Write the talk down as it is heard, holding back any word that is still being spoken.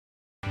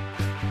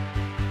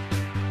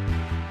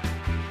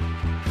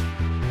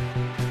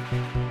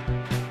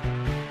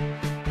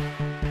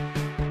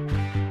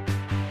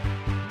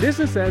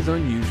Business as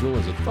Unusual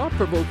is a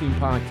thought-provoking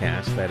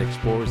podcast that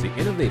explores the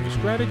innovative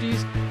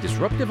strategies,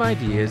 disruptive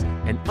ideas,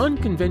 and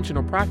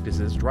unconventional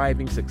practices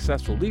driving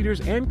successful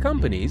leaders and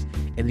companies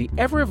in the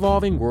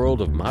ever-evolving world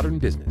of modern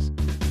business.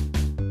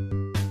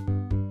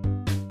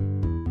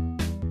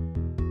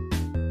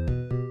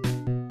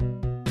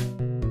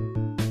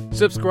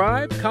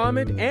 Subscribe,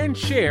 comment, and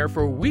share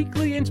for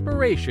weekly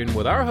inspiration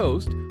with our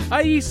host,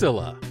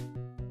 Aisala.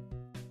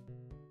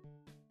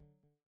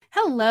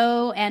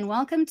 Hello, and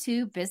welcome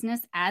to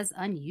Business as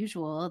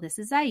Unusual. This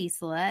is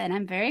Aisala, and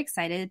I'm very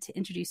excited to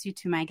introduce you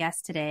to my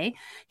guest today,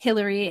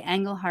 Hilary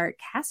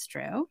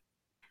Castro.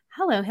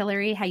 Hello,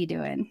 Hilary. How you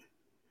doing?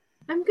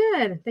 I'm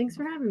good. Thanks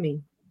for having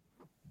me.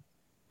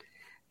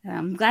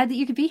 I'm glad that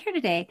you could be here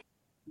today.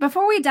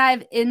 Before we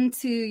dive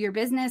into your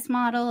business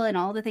model and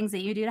all the things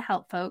that you do to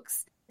help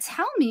folks,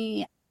 tell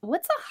me,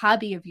 what's a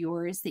hobby of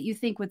yours that you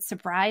think would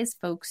surprise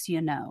folks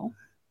you know?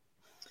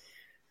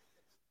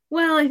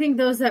 Well, I think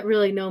those that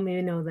really know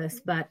me know this,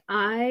 but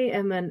I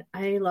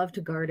love to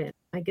garden.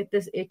 I get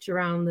this itch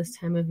around this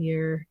time of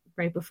year,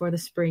 right before the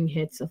spring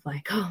hits, of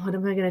like, oh, what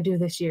am I going to do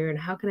this year? And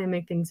how can I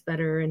make things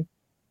better? And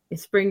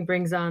spring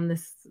brings on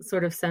this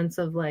sort of sense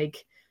of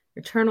like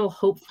eternal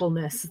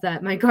hopefulness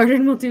that my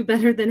garden will do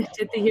better than it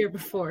did the year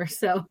before.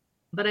 So,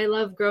 but I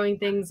love growing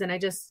things, and I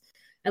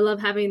love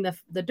having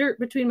the dirt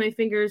between my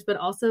fingers, but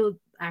also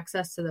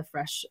access to the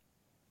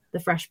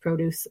fresh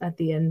produce at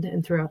the end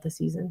and throughout the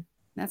season.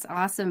 That's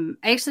awesome.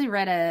 I actually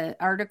read an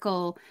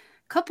article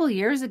a couple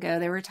years ago.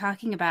 They were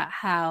talking about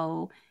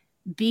how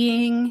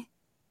being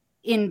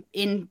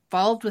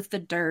involved with the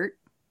dirt,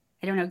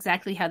 I don't know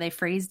exactly how they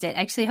phrased it,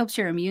 actually helps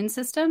your immune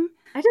system.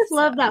 I just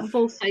love that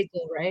full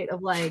cycle, right?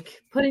 Of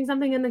like putting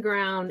something in the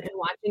ground and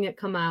watching it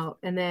come out,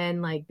 and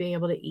then like being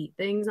able to eat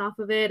things off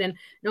of it. And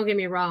don't get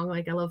me wrong,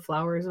 like I love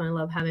flowers and I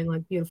love having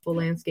like beautiful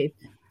landscape.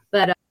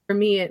 But for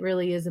me, it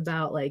really is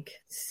about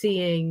like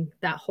seeing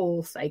that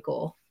whole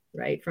cycle,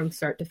 right, from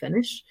start to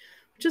finish,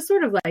 which is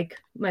sort of like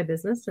my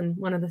business and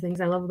one of the things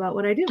I love about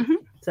what I do.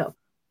 Mm-hmm. So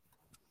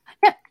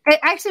yeah, I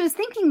actually was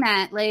thinking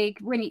that like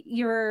when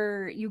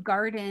you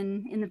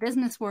garden in the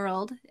business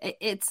world,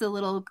 it's a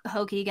little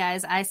hokey,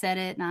 guys. I said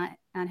it, not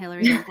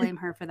Hilary. Don't blame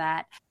her for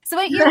that. So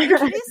you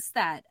introduce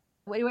that,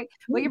 what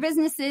your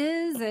business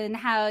is and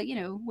how,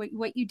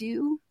 what you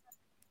do.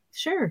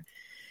 Sure.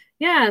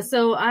 Yeah.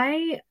 So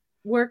I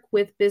work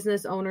with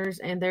business owners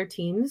and their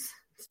teams,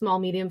 small,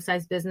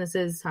 medium-sized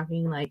businesses,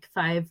 talking like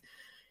five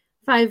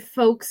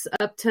folks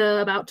up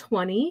to about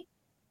 20,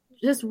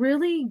 just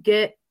really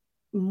get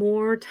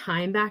more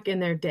time back in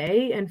their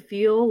day and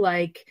feel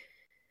like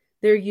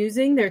they're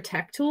using their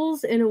tech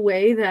tools in a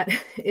way that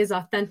is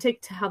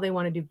authentic to how they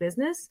want to do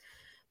business,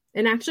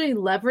 and actually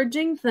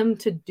leveraging them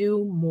to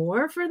do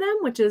more for them,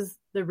 which is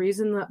the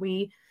reason that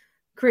we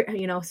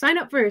sign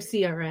up for a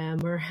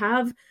CRM or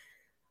have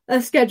a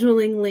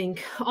scheduling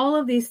link, all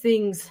of these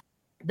things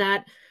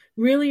that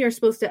really are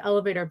supposed to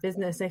elevate our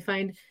business. I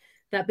find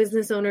that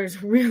business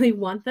owners really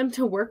want them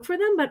to work for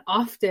them, but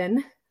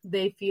often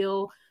they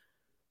feel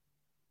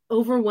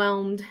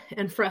overwhelmed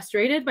and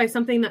frustrated by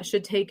something that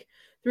should take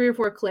 3 or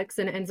 4 clicks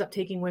and ends up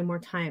taking way more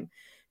time.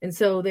 And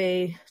so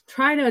they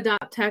try to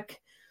adopt tech,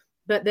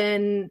 but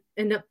then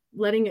end up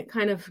letting it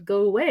kind of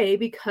go away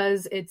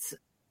because it's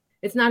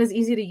not as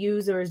easy to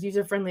use or as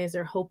user-friendly as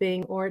they're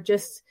hoping, or it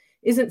just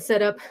isn't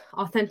set up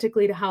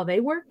authentically to how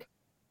they work.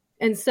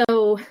 And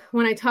so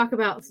when I talk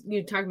about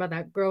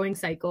that growing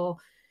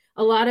cycle,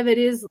 a lot of it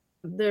is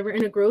they're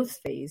in a growth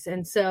phase.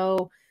 And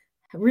so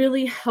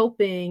really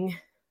helping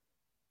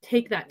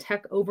take that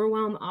tech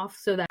overwhelm off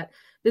so that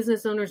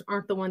business owners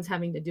aren't the ones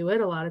having to do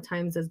it. A lot of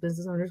times as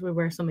business owners, we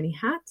wear so many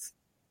hats.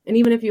 And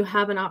even if you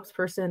have an ops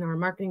person or a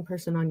marketing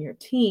person on your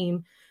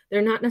team,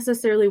 they're not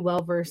necessarily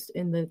well-versed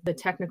in the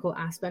technical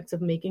aspects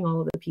of making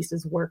all of the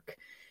pieces work.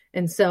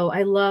 And so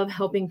I love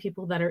helping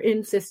people that are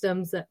in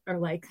systems that are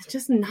like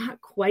just not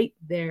quite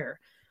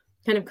there,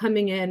 kind of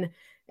coming in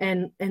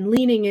and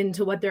leaning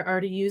into what they're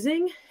already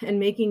using and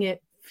making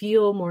it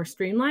feel more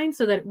streamlined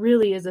so that it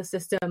really is a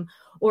system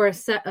or a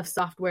set of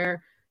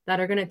software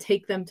that are going to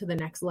take them to the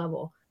next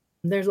level.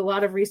 There's a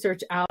lot of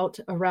research out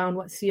around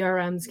what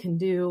CRMs can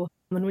do.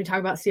 When we talk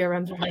about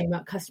CRMs, we're talking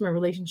about customer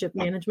relationship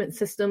management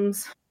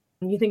systems.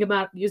 And you think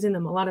about using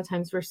them a lot of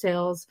times for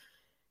sales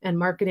and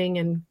marketing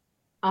and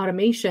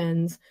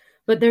automations,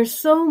 but there's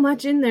so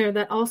much in there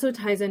that also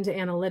ties into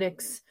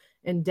analytics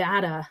and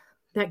data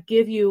that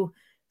give you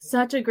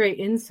such a great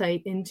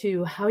insight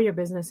into how your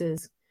business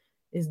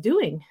is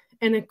doing.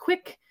 And a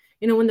quick,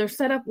 when they're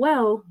set up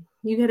well,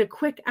 you get a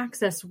quick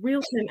access,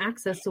 real-time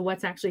access to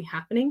what's actually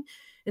happening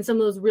in some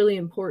of those really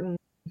important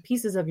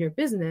pieces of your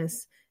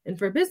business. And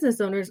for business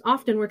owners,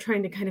 often we're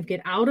trying to kind of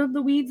get out of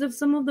the weeds of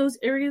some of those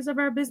areas of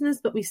our business,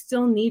 but we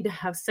still need to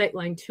have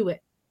sightline to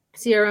it.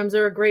 CRMs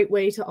are a great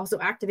way to also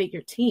activate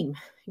your team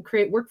and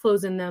create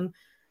workflows in them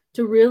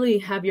to really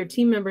have your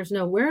team members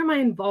know, where am I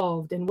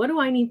involved and what do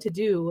I need to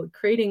do?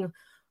 Creating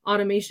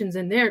automations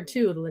in there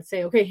too, to let's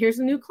say, okay, here's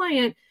a new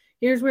client,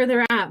 here's where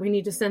they're at, we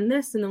need to send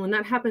this. And then when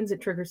that happens,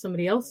 it triggers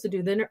somebody else to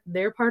do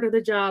their part of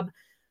the job.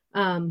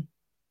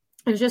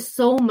 There's just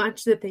so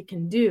much that they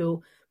can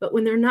do. But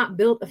when they're not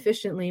built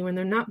efficiently, when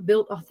they're not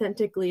built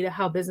authentically to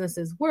how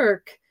businesses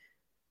work,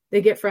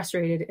 they get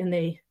frustrated and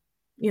they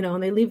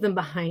leave them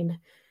behind.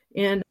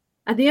 And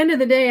at the end of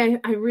the day,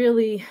 I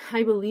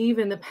believe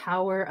in the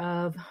power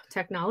of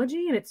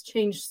technology, and it's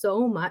changed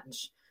so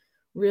much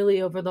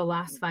really over the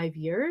last 5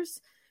 years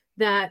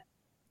that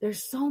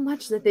there's so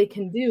much that they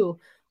can do.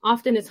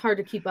 Often it's hard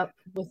to keep up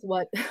with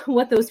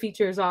what those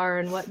features are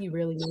and what you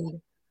really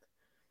need.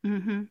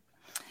 Mm-hmm.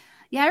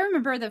 Yeah, I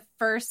remember the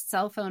first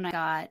cell phone I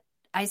got.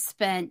 I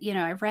spent,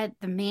 I read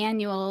the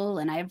manual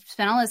and I've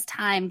spent all this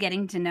time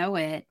getting to know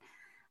it.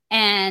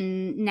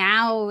 And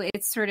now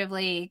it's sort of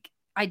like,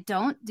 I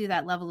don't do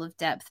that level of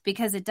depth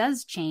because it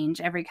does change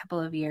every couple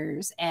of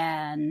years.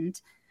 And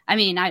I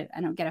mean, I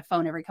don't get a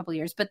phone every couple of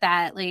years, but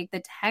that like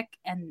the tech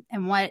and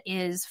what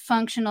is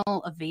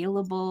functional,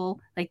 available,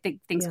 like the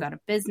things about a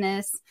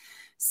business.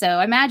 So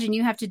I imagine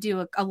you have to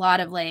do a lot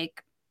of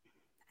like,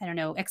 I don't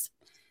know,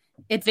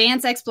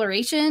 advanced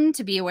exploration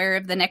to be aware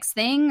of the next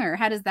thing, or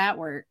how does that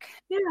work?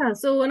 Yeah.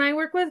 So when I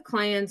work with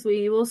clients,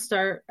 we will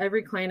start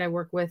every client I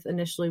work with.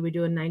 Initially, we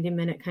do a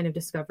 90-minute kind of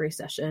discovery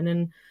session,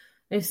 and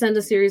I send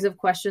a series of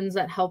questions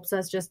that helps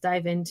us just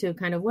dive into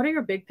kind of what are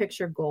your big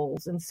picture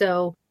goals. And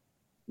so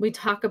we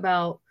talk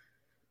about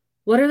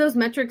what are those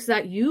metrics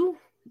that you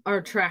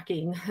are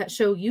tracking that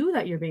show you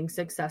that you're being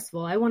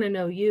successful. I want to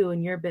know you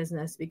and your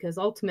business, because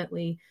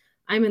ultimately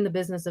I'm in the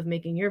business of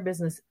making your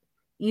business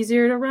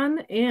easier to run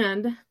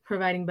and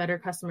providing better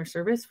customer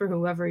service for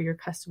whoever your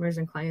customers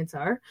and clients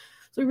are.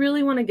 So we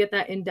really want to get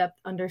that in-depth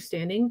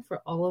understanding for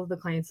all of the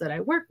clients that I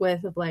work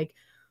with of like,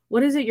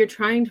 what is it you're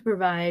trying to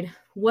provide?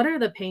 What are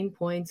the pain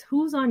points?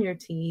 Who's on your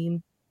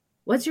team?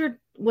 What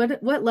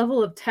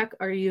level of tech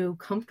are you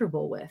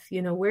comfortable with?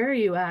 Where are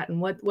you at and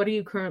what are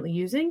you currently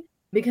using?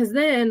 Because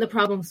then the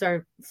problem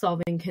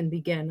solving can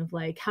begin of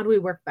like, how do we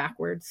work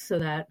backwards so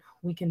that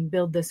we can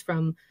build this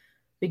from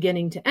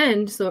beginning to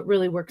end so it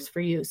really works for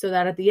you, so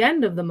that at the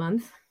end of the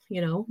month,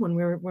 when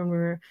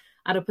we're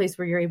at a place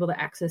where you're able to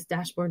access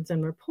dashboards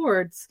and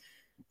reports,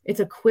 it's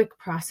a quick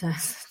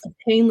process. It's a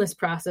painless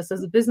process.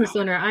 As a business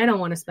owner, I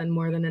don't want to spend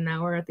more than an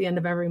hour at the end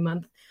of every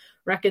month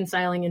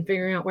reconciling and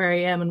figuring out where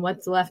I am and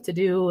what's left to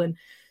do. And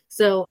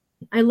so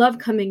I love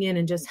coming in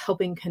and just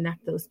helping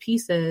connect those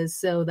pieces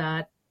so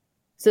that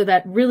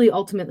really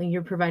ultimately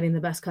you're providing the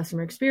best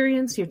customer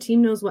experience. Your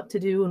team knows what to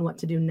do and what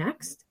to do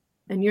next.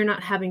 And you're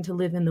not having to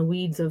live in the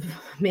weeds of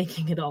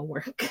making it all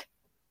work.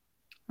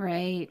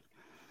 Right.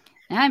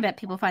 And I bet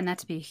people find that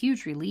to be a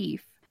huge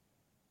relief.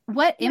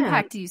 What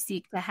impact do you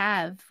seek to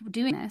have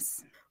doing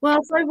this?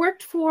 Well, so I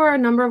worked for a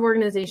number of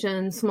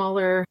organizations,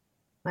 smaller.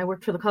 I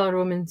worked for the Colorado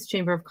Women's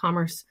Chamber of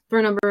Commerce for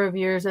a number of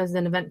years as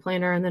an event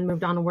planner, and then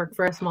moved on to work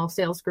for a small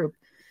sales group,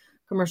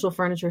 commercial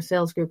furniture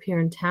sales group here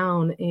in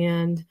town.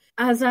 And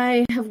as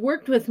I have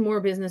worked with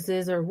more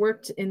businesses or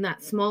worked in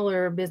that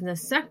smaller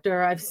business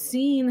sector, I've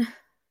seen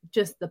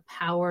just the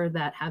power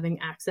that having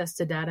access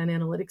to data and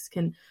analytics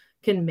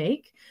can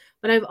make.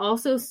 But I've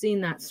also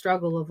seen that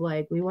struggle of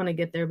like, we want to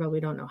get there, but we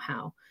don't know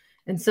how.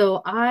 And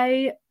so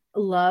I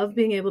love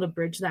being able to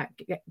bridge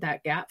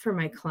that gap for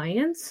my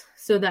clients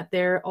so that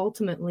they're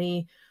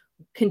ultimately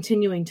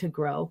continuing to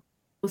grow.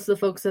 Most of the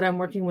folks that I'm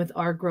working with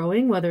are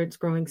growing, whether it's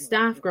growing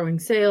staff, growing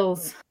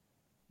sales,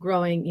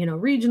 growing,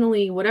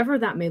 regionally, whatever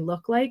that may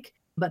look like.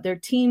 But their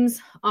teams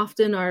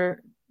often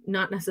are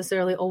not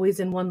necessarily always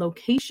in one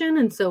location.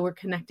 And so we're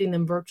connecting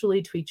them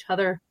virtually to each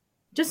other.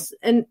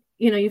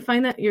 You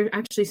find that you're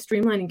actually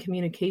streamlining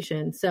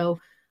communication. So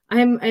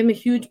I'm a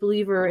huge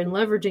believer in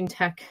leveraging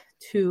tech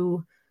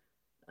to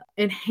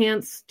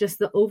enhance just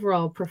the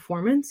overall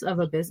performance of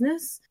a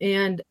business.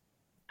 And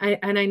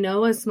I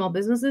know as small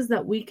businesses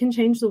that we can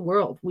change the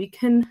world. We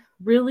can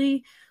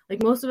really,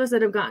 like most of us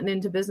that have gotten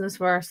into business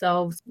for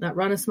ourselves, that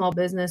run a small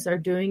business, are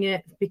doing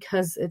it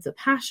because it's a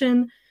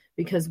passion,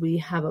 because we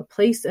have a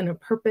place and a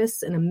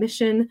purpose and a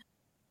mission,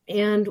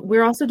 and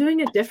we're also doing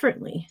it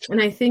differently.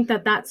 And I think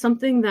that that's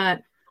something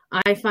that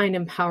I find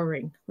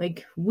empowering.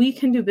 Like we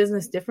can do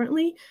business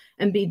differently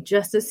and be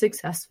just as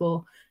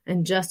successful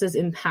and just as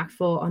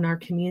impactful on our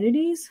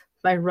communities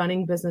by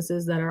running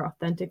businesses that are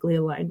authentically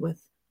aligned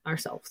with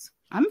ourselves.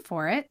 I'm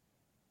for it.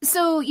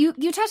 So you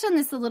touched on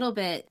this a little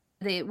bit,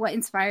 what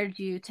inspired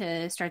you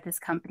to start this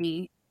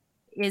company.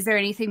 Is there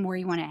anything more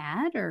you want to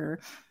add, or?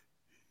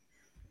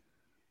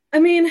 I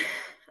mean,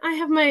 I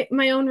have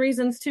my own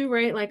reasons too,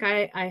 right? Like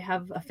I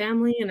have a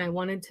family and I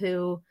wanted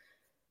to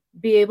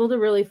be able to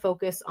really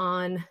focus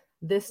on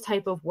this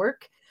type of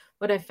work.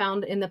 What I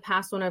found in the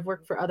past when I've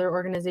worked for other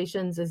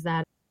organizations is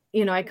that,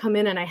 I come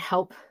in and I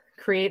help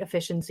create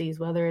efficiencies,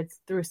 whether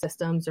it's through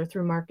systems or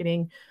through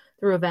marketing,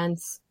 through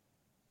events,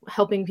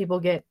 helping people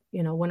get,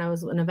 when I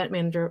was an event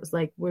manager, it was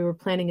like we were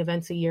planning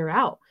events a year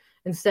out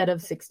instead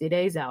of 60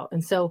 days out.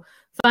 And so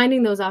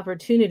finding those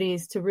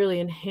opportunities to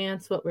really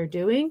enhance what we're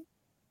doing.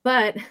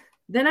 But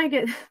then I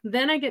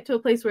get to a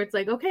place where it's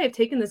like, okay, I've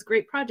taken this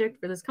great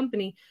project for this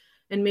company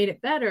and made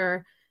it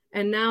better.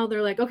 And now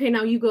they're like, okay,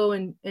 now you go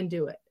and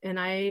do it. And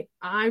I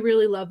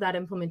really love that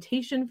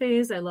implementation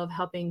phase. I love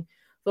helping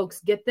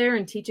folks get there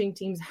and teaching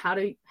teams how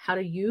to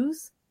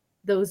use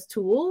those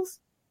tools.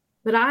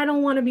 But I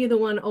don't want to be the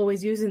one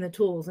always using the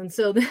tools. And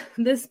so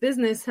this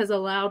business has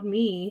allowed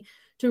me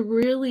to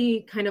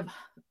really kind of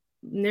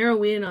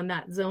narrow in on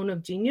that zone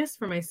of genius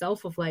for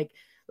myself of like,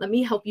 let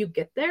me help you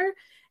get there.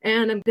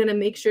 And I'm going to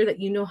make sure that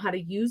you know how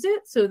to use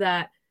it, so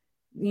that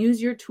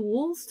use your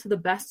tools to the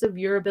best of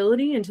your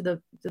ability and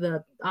to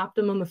the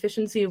optimum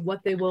efficiency of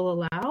what they will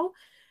allow.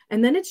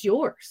 And then it's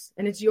yours,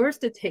 and it's yours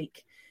to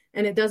take.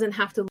 And it doesn't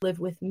have to live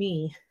with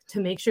me to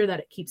make sure that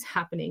it keeps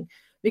happening.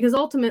 Because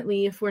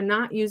ultimately, if we're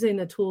not using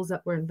the tools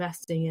that we're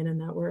investing in,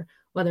 and that we're,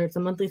 whether it's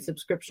a monthly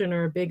subscription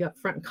or a big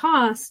upfront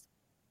cost,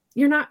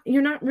 you're not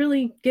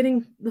really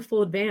getting the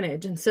full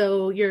advantage. And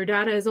so your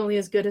data is only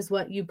as good as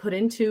what you put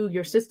into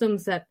your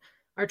systems that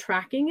are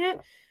tracking it.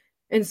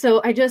 And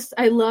so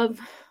I love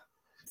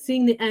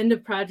seeing the end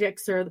of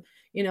projects, or,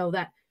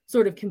 that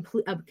sort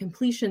of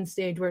completion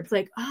stage where it's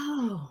like,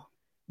 oh,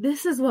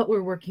 this is what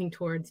we're working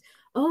towards.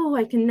 Oh,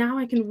 I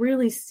can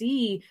really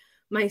see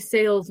my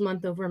sales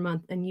month over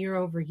month and year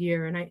over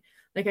year. And I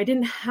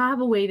didn't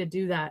have a way to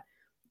do that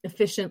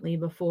efficiently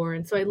before.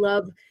 And so I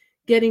love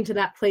getting to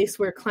that place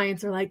where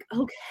clients are like,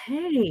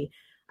 okay,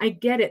 I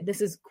get it.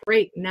 This is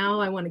great. Now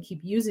I want to keep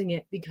using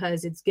it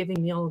because it's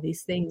giving me all of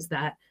these things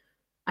that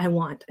I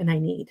want and I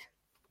need.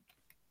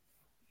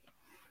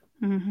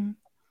 Mm-hmm.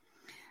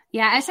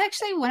 Yeah, it's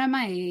actually one of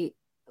my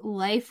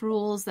life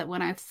rules that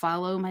when I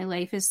follow, my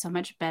life is so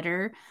much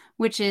better,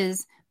 which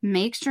is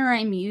make sure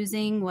I'm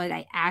using what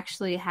I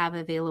actually have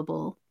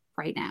available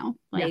right now.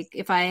 Like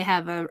if I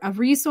have a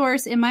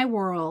resource in my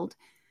world,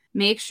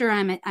 make sure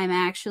I'm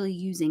actually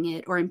using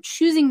it, or I'm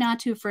choosing not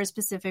to for a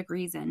specific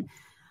reason.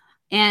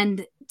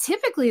 And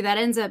typically that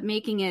ends up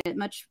making it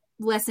much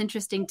less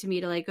interesting to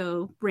me to like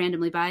go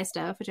randomly buy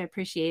stuff, which I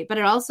appreciate. But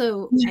it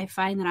also, I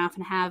find that I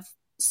often have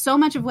so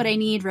much of what I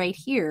need right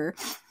here.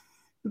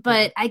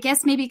 But I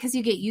guess maybe because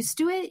you get used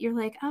to it, you're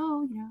like,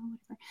 oh,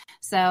 whatever.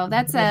 So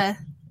that's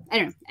I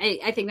don't know.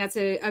 I think that's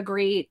a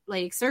great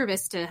like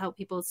service to help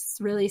people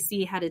really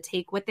see how to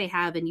take what they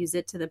have and use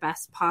it to the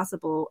best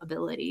possible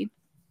ability,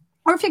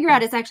 or figure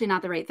out it's actually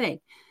not the right thing,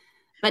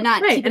 but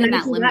not keep it in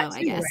that limbo,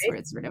 I guess, where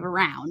it's sort of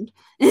around.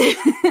 Yeah,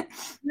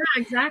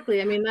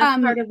 exactly. I mean,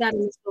 that's part of that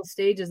initial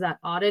stage is that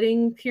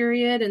auditing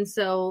period. And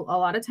so a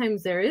lot of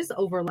times there is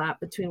overlap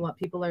between what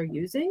people are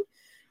using.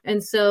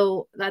 And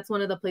so that's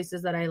one of the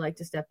places that I like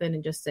to step in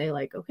and just say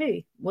like,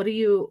 okay, what do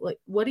you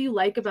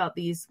like about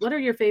these? What are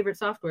your favorite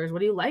softwares? What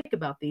do you like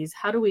about these?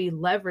 How do we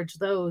leverage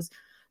those?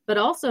 But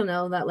also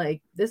know that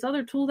like this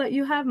other tool that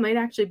you have might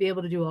actually be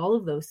able to do all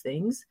of those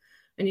things.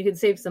 And you can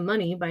save some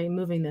money by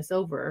moving this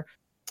over.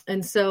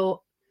 And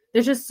so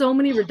there's just so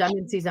many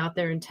redundancies out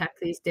there in tech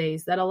these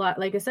days that a lot,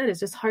 like I said, it's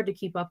just hard to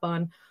keep up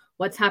on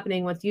what's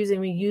happening, what's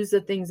using. We use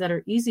the things that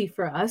are easy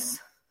for us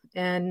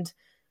and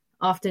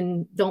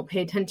often don't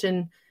pay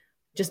attention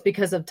just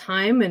because of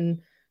time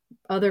and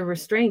other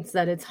restraints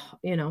that it's,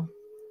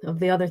 of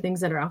the other things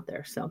that are out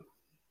there. So.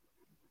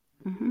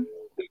 Mm-hmm.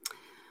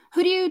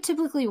 Who do you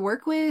typically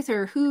work with,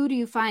 or who do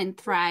you find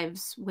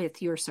thrives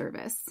with your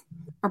service,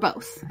 or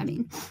both? I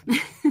mean,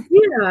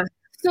 yeah.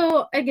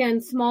 So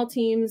again, small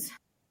teams.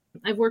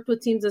 I've worked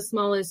with teams as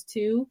small as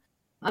 2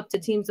 up to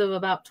teams of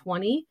about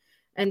 20.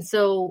 And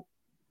so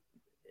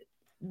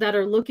that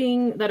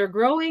are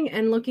growing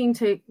and looking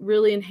to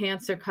really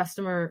enhance their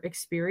customer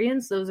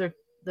experience. Those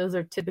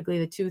are typically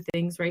the 2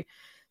 things, right?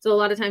 So a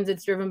lot of times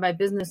it's driven by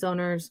business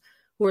owners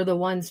who are the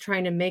ones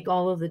trying to make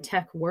all of the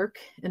tech work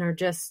and are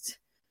just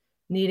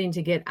needing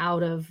to get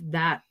out of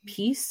that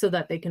piece so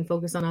that they can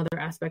focus on other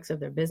aspects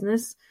of their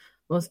business.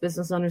 Most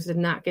business owners did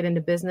not get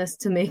into business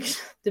to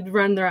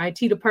run their IT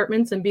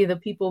departments and be the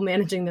people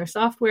managing their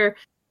software.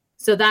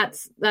 So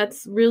that's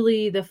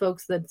really the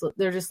folks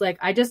they're just like,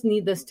 I just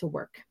need this to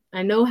work.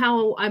 I know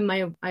how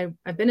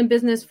I've been in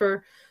business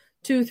for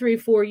 2, 3,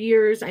 4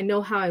 years. I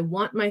know how I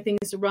want my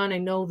things to run. I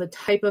know the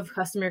type of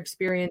customer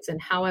experience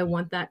and how I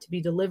want that to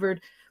be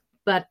delivered,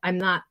 but I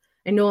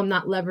know I'm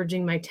not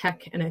leveraging my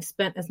tech, and I've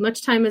spent as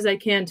much time as I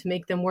can to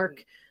make them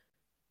work.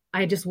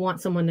 I just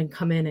want someone to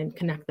come in and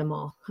connect them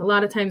all. A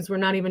lot of times we're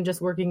not even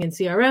just working in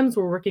CRMs,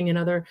 we're working in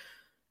other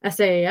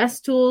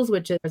SaaS tools,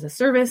 which is a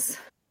service.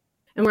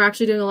 And we're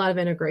actually doing a lot of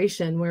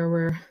integration where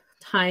we're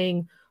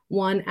tying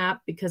one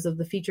app because of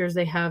the features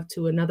they have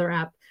to another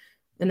app,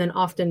 and then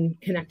often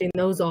connecting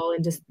those all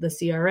into the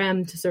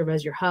CRM to serve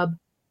as your hub.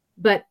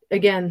 But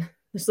again,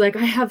 it's like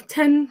I have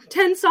 10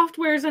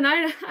 softwares and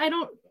I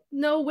don't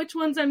know which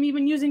ones I'm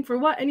even using for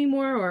what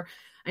anymore, or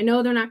I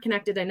know they're not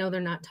connected. I know they're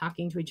not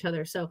talking to each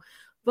other. So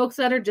folks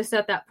that are just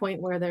at that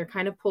point where they're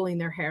kind of pulling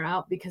their hair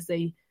out because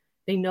they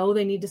know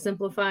they need to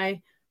simplify,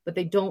 but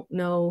they don't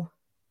know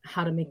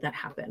how to make that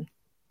happen.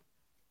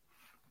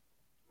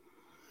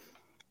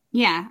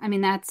 Yeah, I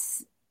mean,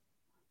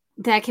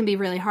 that can be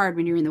really hard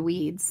when you're in the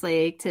weeds,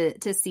 like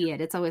to see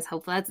it. It's always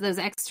helpful. That's those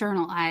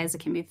external eyes.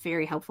 It can be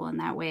very helpful in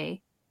that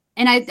way.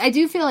 And I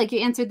do feel like you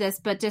answered this,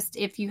 but just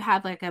if you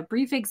have like a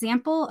brief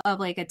example of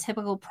like a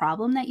typical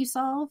problem that you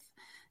solve,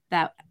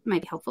 that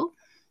might be helpful.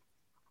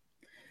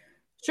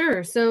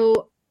 Sure.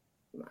 So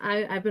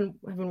I've been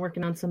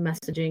working on some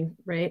messaging,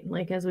 right?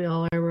 Like as we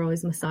all are, we're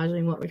always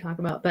massaging what we talk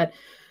about. But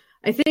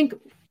I think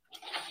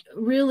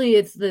really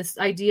it's this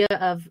idea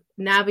of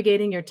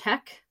navigating your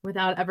tech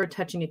without ever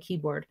touching a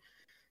keyboard.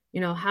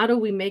 How do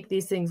we make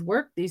these things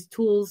work? These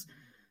tools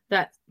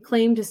that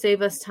claim to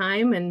save us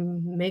time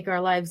and make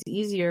our lives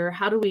easier.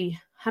 How do we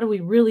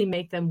really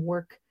make them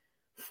work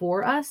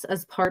for us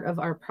as part of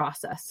our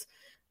process?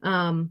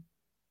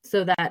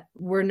 So that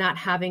we're not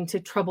having to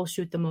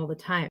troubleshoot them all the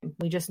time.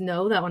 We just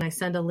know that when I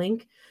send a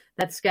link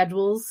that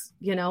schedules,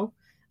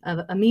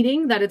 a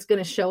meeting, that it's going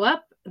to show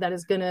up, that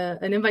is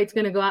an invite's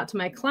going to go out to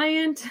my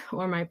client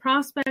or my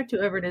prospect,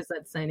 whoever it is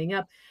that's signing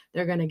up.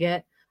 They're going to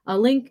get a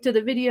link to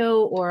the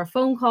video or a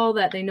phone call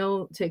that they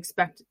know to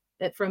expect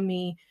it from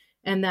me,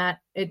 and that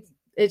it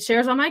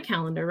shares on my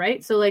calendar,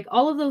 right? So like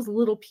all of those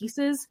little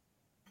pieces,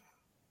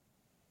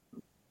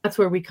 that's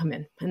where we come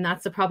in. And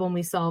that's the problem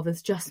we solve,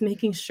 is just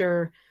making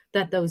sure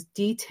that those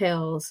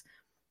details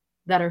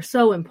that are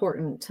so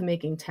important to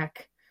making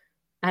tech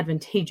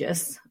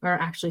advantageous are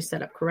actually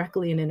set up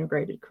correctly and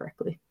integrated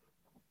correctly.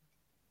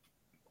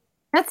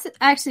 That's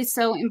actually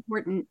so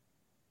important.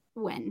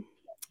 When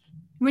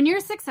you're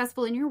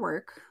successful in your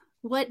work,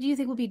 what do you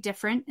think will be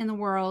different in the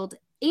world?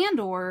 And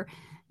or,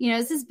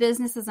 is this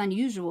business is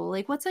unusual?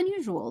 Like, what's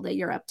unusual that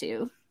you're up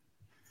to?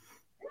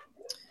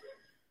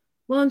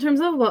 Well, in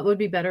terms of what would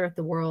be better at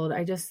the world,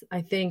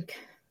 I think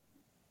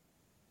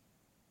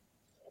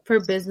for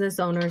business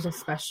owners,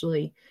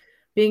 especially,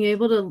 being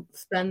able to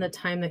spend the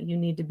time that you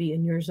need to be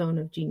in your zone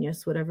of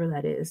genius, whatever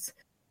that is.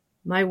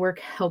 My work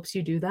helps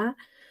you do that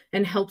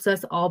and helps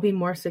us all be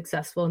more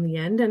successful in the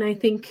end. And I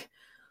think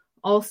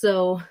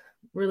also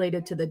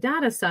related to the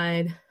data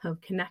side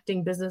of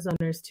connecting business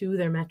owners to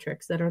their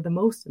metrics that are the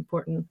most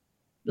important,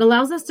 it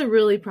allows us to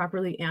really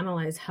properly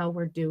analyze how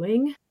we're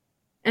doing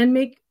and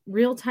make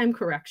real-time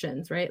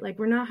corrections, right? Like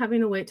we're not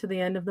having to wait to the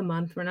end of the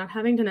month. We're not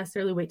having to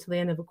necessarily wait to the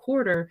end of a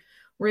quarter.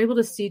 We're able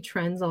to see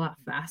trends a lot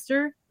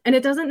faster. And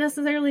it doesn't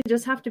necessarily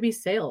just have to be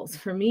sales.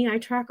 For me, I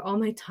track all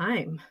my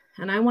time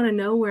and I want to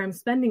know where I'm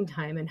spending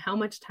time and how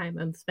much time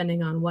I'm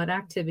spending on what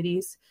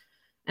activities.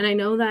 And I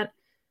know that,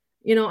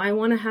 I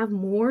want to have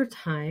more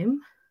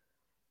time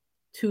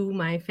to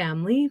my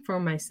family, for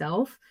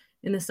myself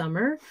in the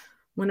summer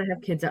when I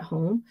have kids at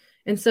home.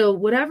 And so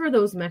whatever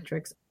those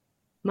metrics,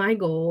 my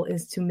goal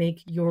is to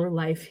make your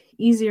life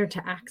easier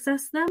to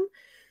access them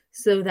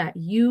so that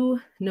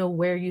you know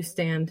where you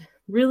stand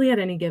really at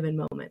any given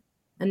moment.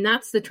 And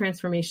that's the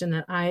transformation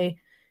that I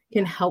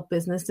can help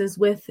businesses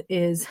with,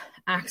 is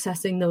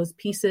accessing those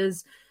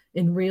pieces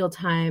in real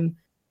time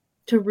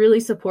to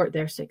really support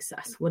their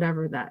success,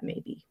 whatever that may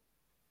be.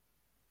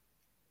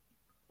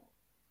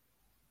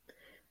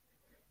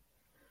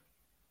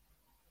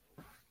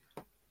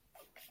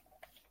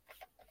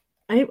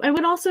 I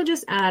would also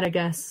just add, I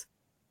guess,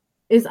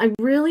 is I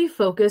really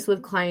focus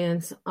with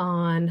clients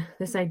on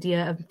this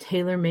idea of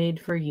tailor-made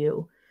for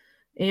you.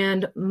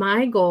 And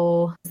my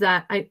goal is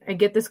that I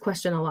get this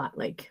question a lot,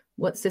 like,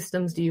 what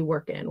systems do you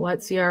work in?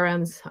 What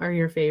CRMs are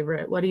your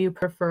favorite? What do you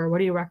prefer? What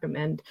do you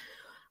recommend?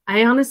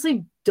 I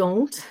honestly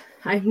don't.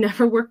 I've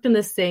never worked in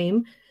the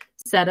same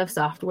set of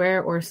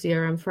software or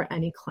CRM for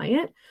any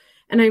client.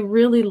 And I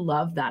really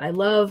love that. I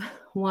love,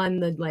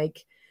 the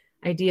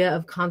idea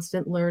of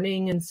constant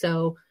learning. And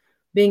so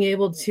being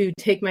able to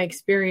take my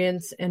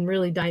experience and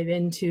really dive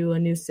into a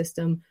new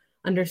system,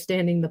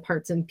 understanding the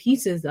parts and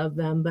pieces of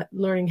them, but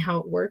learning how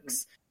it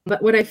works.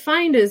 But what I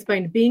find is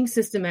by being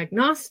system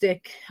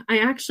agnostic, I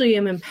actually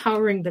am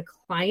empowering the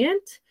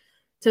client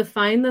to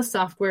find the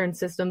software and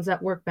systems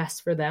that work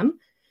best for them.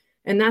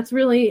 And that's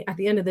really, at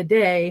the end of the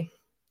day,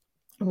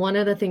 one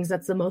of the things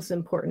that's the most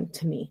important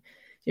to me.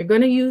 You're going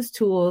to use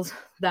tools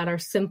that are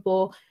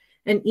simple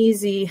and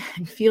easy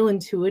and feel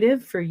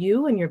intuitive for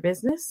you and your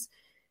business.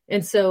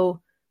 And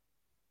so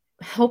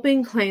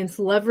helping clients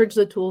leverage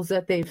the tools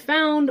that they've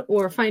found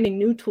or finding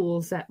new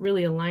tools that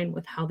really align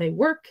with how they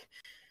work,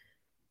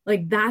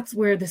 like that's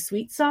where the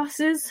sweet sauce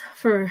is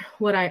for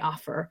what I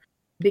offer.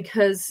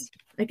 Because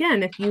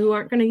again, if you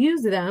aren't going to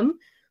use them,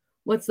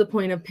 what's the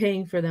point of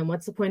paying for them?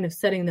 What's the point of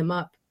setting them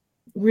up?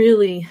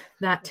 Really,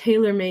 that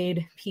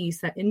tailor-made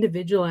piece, that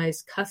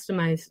individualized,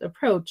 customized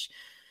approach,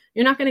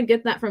 you're not going to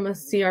get that from a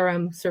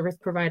CRM service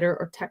provider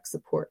or tech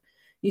support.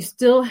 You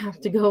still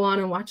have to go on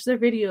and watch their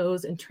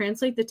videos and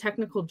translate the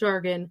technical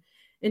jargon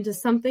into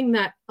something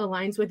that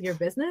aligns with your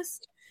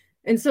business.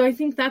 And so I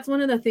think that's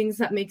one of the things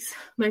that makes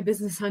my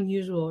business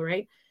unusual,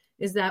 right?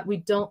 Is that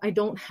I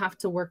don't have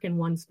to work in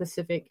one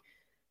specific,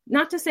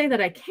 not to say that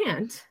I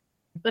can't,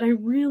 but I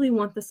really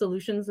want the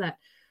solutions that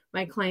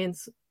my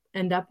clients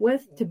end up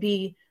with to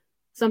be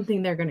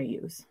something they're going to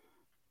use.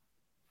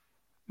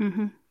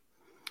 Mm-hmm.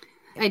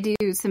 I do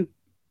some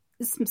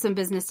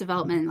business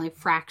development, like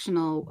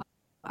fractional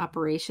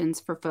operations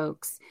for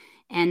folks.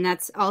 And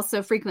that's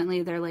also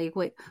frequently they're like,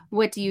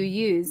 what do you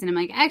use? And I'm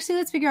like, actually,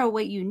 let's figure out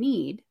what you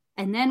need.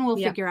 And then we'll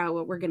figure out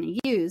what we're going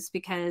to use,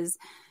 because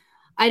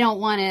I don't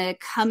want to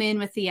come in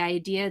with the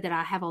idea that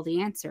I have all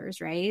the answers,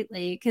 right?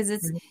 Like, because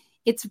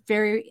it's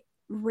very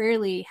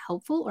rarely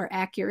helpful or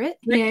accurate.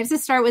 You have to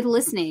start with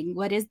listening.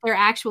 What is their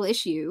actual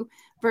issue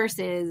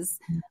versus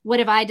what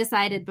have I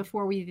decided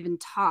before we've even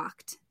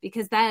talked?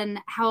 Because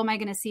then how am I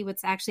going to see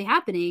what's actually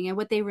happening and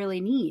what they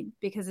really need?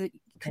 Because it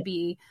could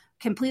be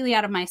completely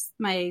out of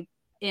my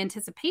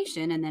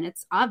anticipation, and then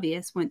it's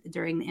obvious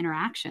during the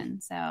interaction.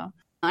 So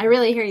I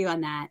really hear you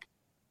on that.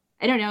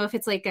 I don't know if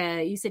it's like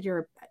you said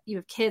you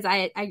have kids.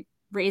 I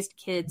raised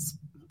kids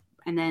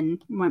and then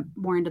went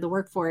more into the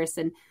workforce,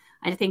 and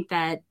I think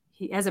that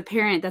as a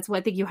parent, that's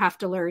one thing you have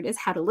to learn is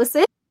how to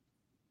listen.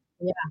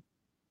 Yeah.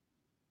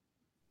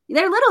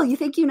 They're little, you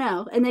think you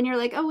know, and then you're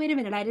like, oh, wait a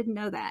minute, I didn't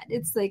know that.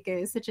 It's like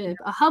such a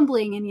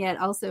humbling and yet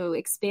also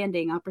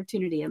expanding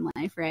opportunity in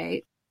life,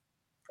 right?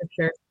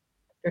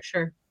 For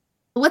sure.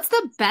 What's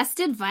the best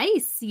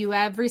advice you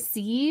have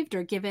received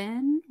or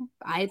given?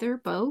 Either,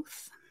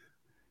 both?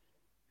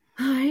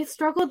 I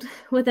struggled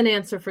with an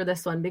answer for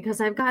this one because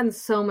I've gotten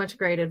so much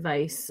great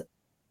advice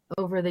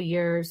over the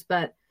years,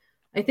 but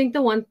I think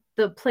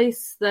the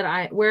place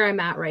where I'm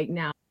at right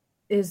now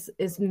is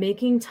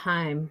making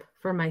time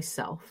for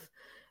myself.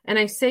 And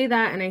I say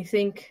that, and I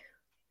think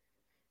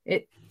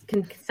it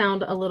can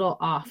sound a little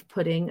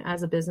off-putting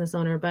as a business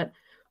owner, but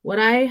what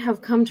I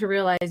have come to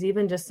realize,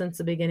 even just since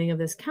the beginning of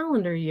this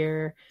calendar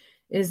year,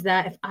 is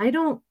that if I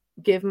don't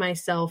give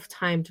myself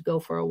time to go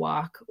for a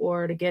walk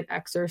or to get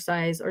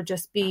exercise or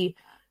just be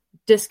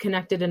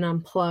disconnected and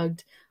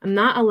unplugged, I'm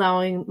not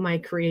allowing my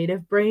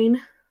creative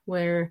brain,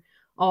 where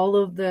all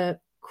of the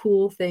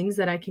cool things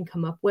that I can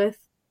come up with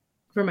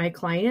for my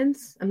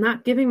clients, I'm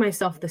not giving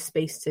myself the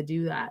space to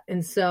do that.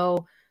 And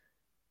so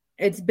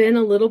it's been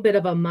a little bit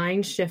of a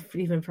mind shift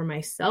even for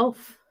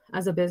myself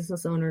as a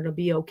business owner to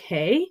be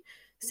okay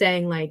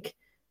saying like,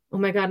 oh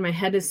my God, my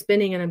head is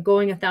spinning and I'm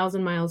going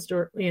 1,000 miles,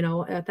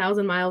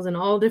 1,000 miles in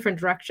all different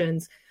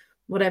directions.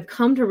 What I've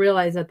come to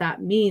realize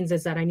that means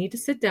is that I need to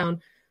sit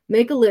down,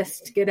 make a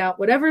list, get out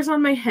whatever's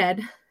on my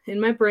head, in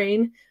my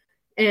brain,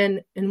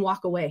 and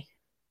walk away.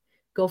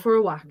 Go for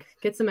a walk,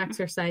 get some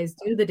exercise,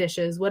 do the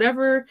dishes,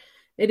 whatever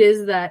it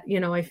is that,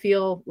 I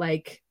feel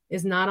like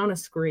is not on a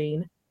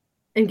screen,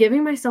 and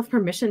giving myself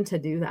permission to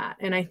do that.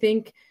 And I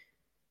think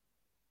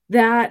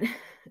that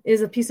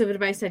is a piece of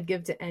advice I'd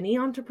give to any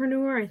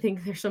entrepreneur. I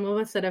think there's some of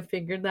us that have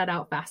figured that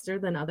out faster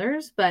than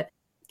others, but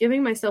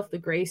giving myself the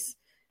grace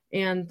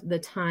and the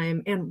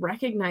time and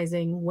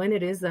recognizing when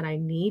it is that I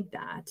need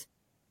that.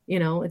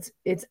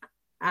 It's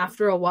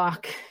after a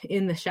walk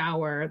in the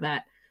shower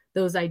that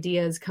those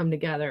ideas come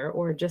together,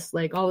 or just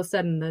like all of a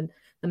sudden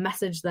the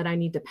message that I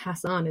need to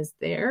pass on is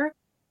there.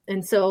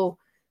 And so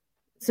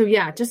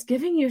yeah, just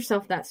giving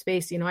yourself that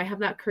space. I have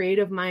that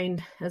creative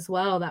mind as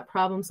well, that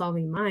problem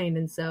solving mind.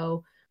 And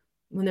so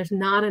when there's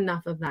not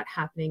enough of that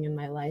happening in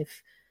my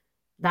life,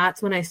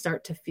 that's when I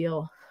start to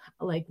feel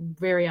like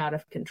very out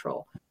of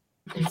control.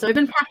 And so I've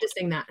been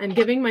practicing that and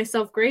giving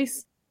myself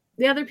grace.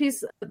 The other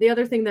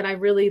thing that I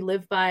really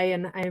live by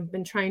and I've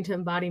been trying to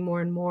embody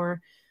more and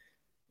more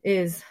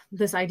is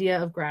this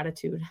idea of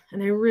gratitude.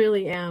 And I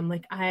really am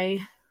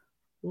I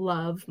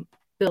love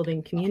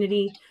building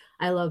community.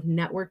 I love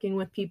networking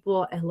with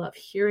people. I love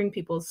hearing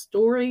people's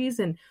stories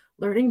and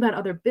learning about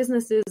other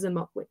businesses and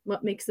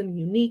what makes them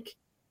unique,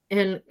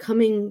 and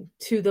coming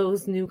to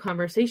those new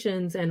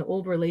conversations and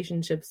old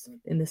relationships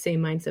in the same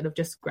mindset of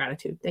just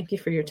gratitude. Thank you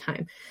for your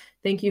time.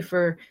 Thank you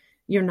for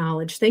your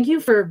knowledge. Thank you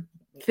for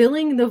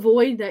filling the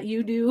void that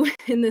you do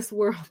in this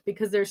world,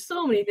 because there's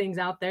so many things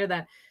out there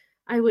that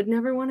I would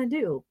never want to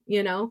do,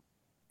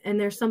 and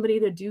there's somebody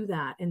to do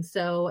that. And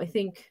so I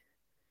think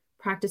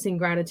practicing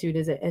gratitude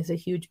is a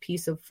huge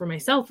piece for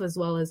myself, as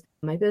well as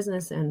my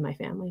business and my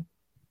family.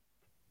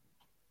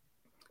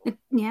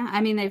 Yeah.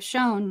 I mean, they've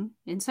shown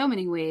in so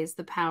many ways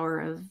the power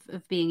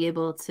of being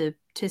able to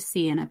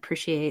see and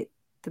appreciate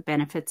the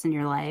benefits in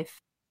your life.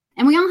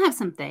 And we all have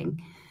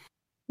something.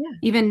 Yeah.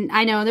 Even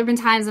I know there've been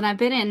times when I've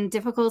been in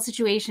difficult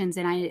situations,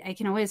 and I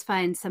can always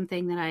find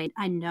something that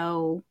I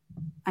know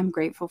I'm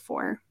grateful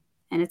for.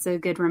 And it's a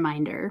good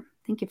reminder.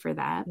 Thank you for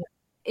that. Yeah.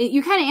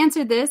 You kind of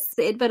answered this,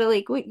 but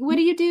what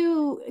do you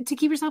do to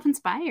keep yourself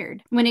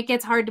inspired when it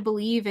gets hard to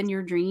believe in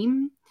your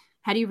dream?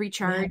 How do you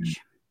recharge?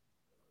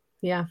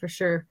 Yeah, for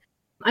sure.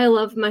 I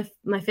love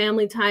my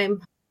family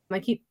time.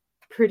 I keep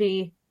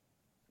pretty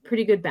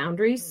good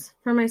boundaries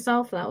for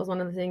myself. That was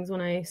one of the things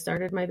when I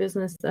started my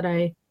business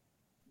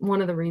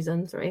one of the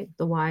reasons, right?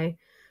 The why.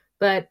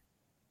 But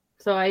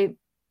so I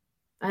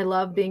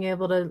love being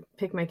able to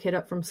pick my kid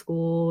up from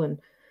school and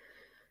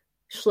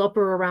schlep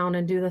her around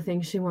and do the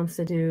things she wants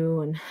to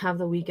do, and have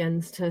the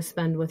weekends to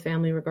spend with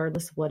family,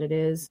 regardless of what it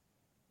is.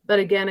 But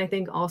again, I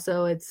think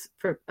also it's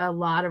for a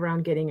lot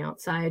around getting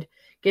outside,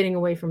 getting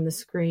away from the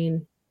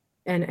screen,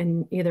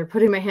 and either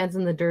putting my hands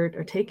in the dirt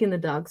or taking the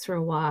dogs for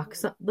a walk.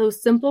 So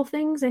those simple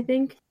things, I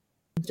think,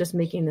 just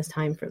making this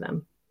time for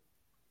them.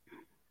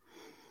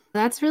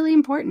 That's really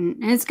important.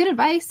 And it's good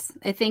advice.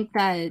 I think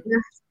that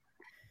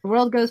the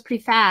world goes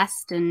pretty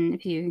fast. And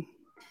if you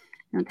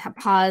don't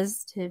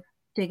pause to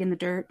dig in the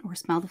dirt or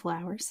smell the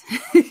flowers,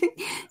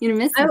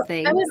 miss some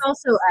things. I would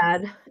also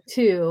add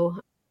too,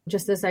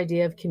 just this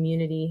idea of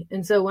community.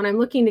 And so when I'm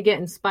looking to get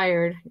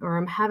inspired or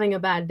I'm having a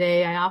bad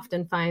day, I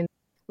often find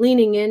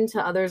leaning into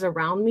others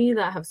around me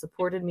that have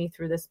supported me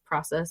through this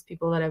process,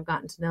 people that I've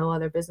gotten to know,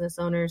 other business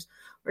owners,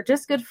 or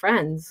just good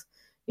friends.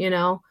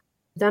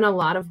 Done a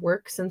lot of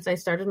work since I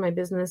started my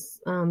business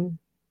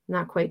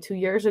not quite 2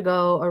 years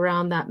ago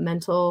around that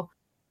mental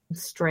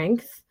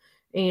strength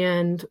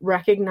and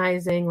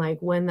recognizing like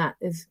when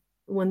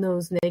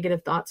those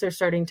negative thoughts are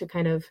starting to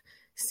kind of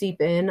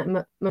seep in.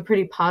 I'm a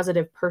pretty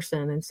positive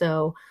person. And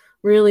so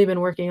really been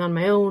working on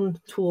my own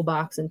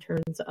toolbox in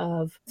terms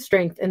of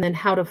strength and then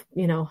how to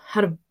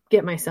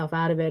get myself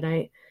out of it.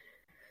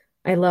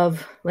 I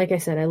love, like I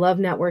said, I love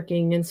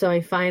networking. And so I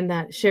find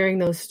that sharing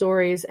those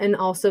stories and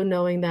also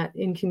knowing that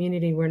in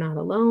community, we're not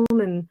alone.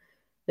 And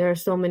there are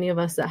so many of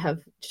us that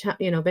have,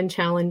 been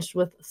challenged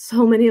with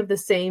so many of the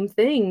same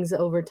things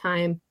over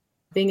time,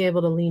 being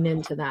able to lean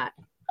into that.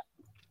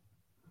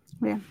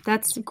 Yeah,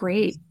 that's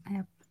great.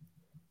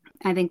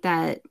 I think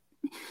that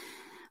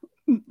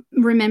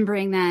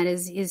remembering that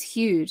is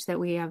huge, that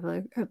we have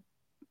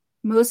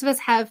most of us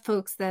have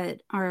folks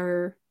that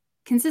are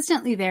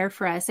consistently there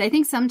for us. I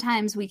think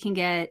sometimes we can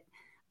get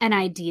an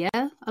idea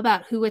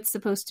about who it's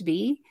supposed to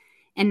be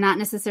and not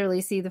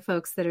necessarily see the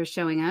folks that are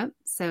showing up.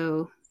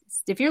 So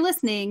if you're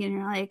listening and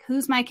you're like,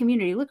 who's my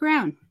community? Look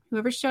around.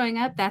 Whoever's showing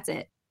up, that's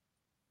it.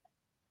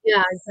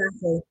 Yeah,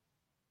 exactly.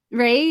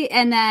 Right?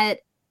 And that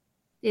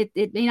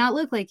it may not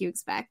look like you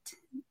expect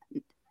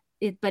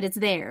it, but it's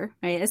there,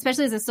 right?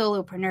 Especially as a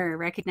solopreneur,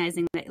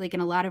 recognizing that like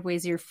in a lot of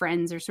ways, your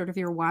friends are sort of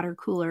your water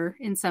cooler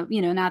in some,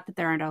 not that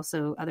there aren't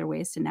also other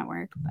ways to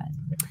network, but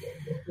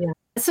yeah.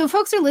 So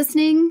folks are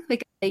listening,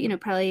 like,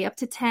 probably up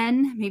to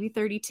 10, maybe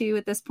 32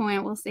 at this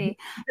point, we'll see.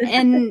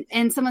 And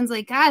someone's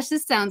like, gosh,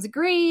 this sounds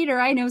great. Or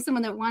I know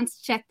someone that wants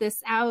to check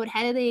this out.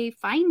 How do they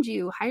find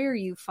you, hire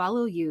you,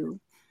 follow you,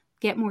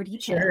 get more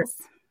details? Sure.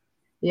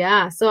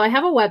 Yeah. So I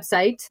have a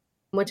website,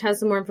 which has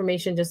some more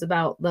information just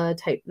about the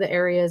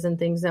areas and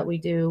things that we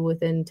do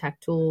within tech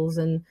tools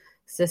and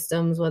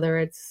systems, whether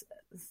it's,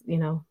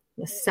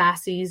 the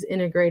SaaS-y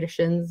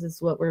integrations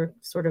is what we're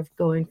sort of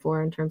going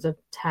for in terms of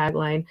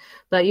tagline.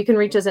 But you can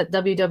reach us at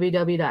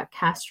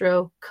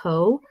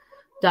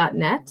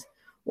www.castroco.net,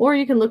 or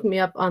you can look me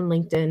up on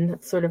LinkedIn.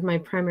 It's sort of my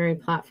primary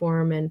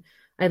platform. And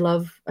I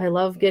love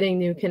getting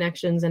new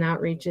connections and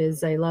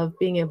outreaches. I love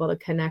being able to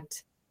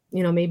connect,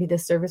 maybe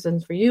this service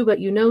isn't for you, but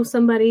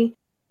somebody.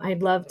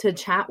 I'd love to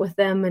chat with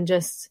them and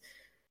just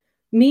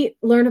meet,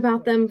 learn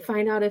about them,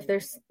 find out if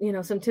there's,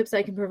 some tips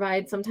I can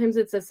provide. Sometimes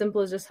it's as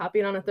simple as just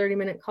hopping on a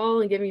 30-minute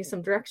call and giving you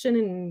some direction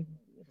and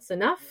it's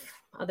enough.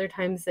 Other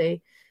times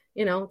they,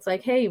 it's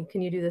like, hey,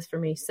 can you do this for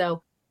me?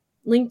 So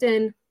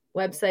LinkedIn,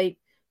 website,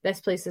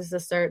 best places to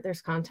start.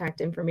 There's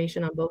contact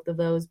information on both of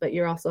those, but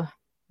you're also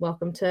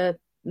welcome to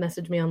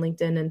message me on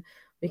LinkedIn and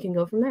we can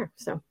go from there.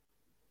 So.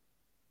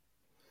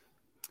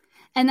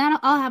 And then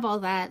I'll have all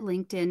that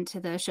linked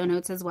into the show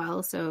notes as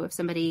well. So if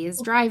somebody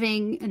is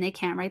driving and they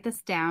can't write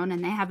this down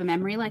and they have a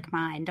memory like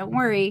mine, don't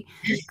worry.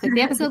 Click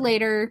the episode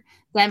later.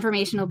 The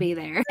information will be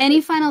there. Any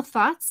final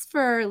thoughts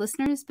for our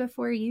listeners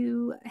before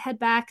you head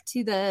back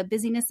to the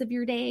busyness of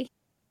your day?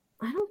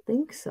 I don't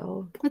think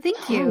so. Well,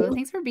 thank you.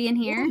 Thanks for being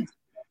here. Yeah.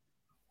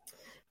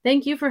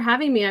 Thank you for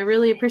having me. I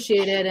really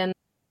appreciate it. And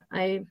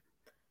I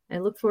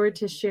look forward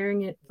to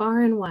sharing it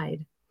far and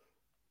wide.